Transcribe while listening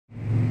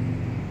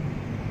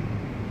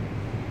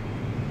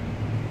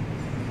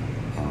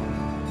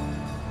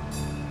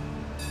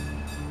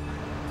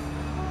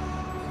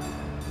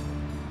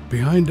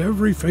Behind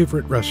every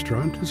favorite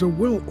restaurant is a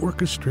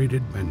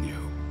well-orchestrated menu.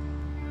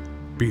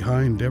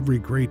 Behind every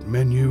great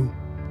menu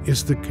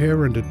is the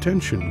care and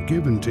attention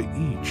given to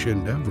each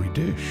and every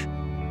dish.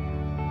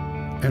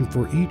 And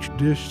for each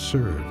dish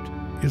served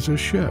is a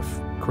chef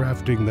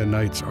crafting the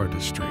night's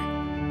artistry.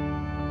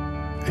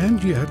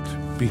 And yet,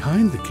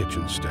 behind the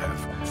kitchen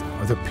staff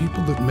are the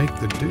people that make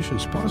the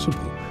dishes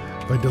possible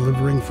by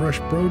delivering fresh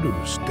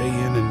produce day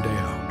in and day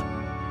out.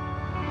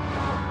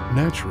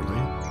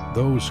 Naturally,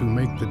 those who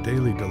make the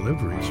daily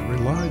deliveries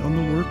rely on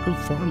the work of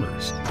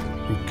farmers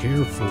who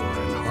care for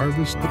and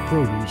harvest the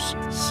produce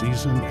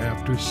season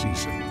after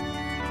season.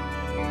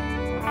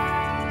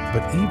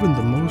 But even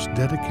the most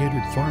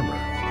dedicated farmer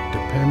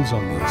depends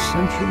on the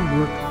essential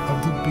work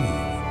of the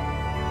bee.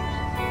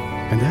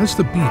 And as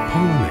the bee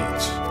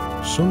pollinates,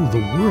 so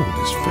the world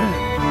is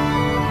fed.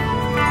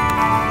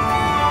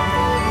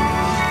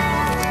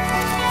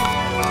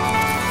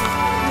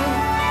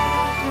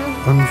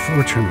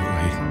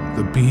 Unfortunately,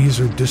 the bees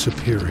are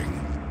disappearing.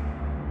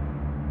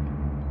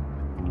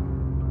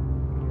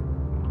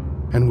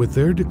 And with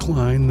their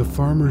decline, the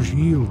farmer's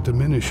yield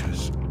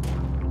diminishes.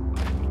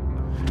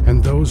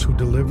 And those who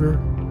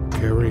deliver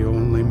carry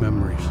only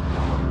memories.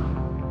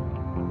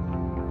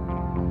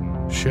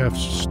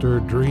 Chefs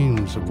stir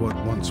dreams of what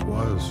once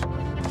was.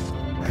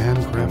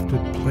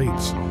 Handcrafted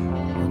plates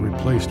are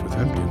replaced with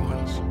empty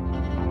ones.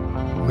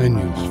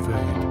 Menus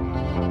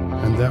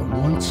fade, and that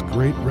once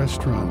great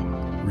restaurant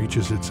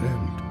reaches its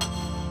end.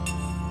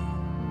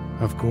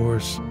 Of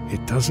course,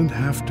 it doesn't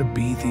have to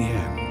be the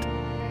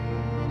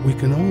end. We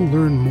can all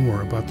learn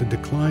more about the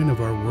decline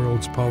of our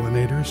world's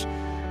pollinators,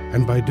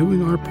 and by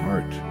doing our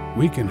part,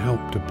 we can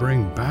help to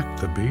bring back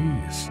the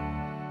bees.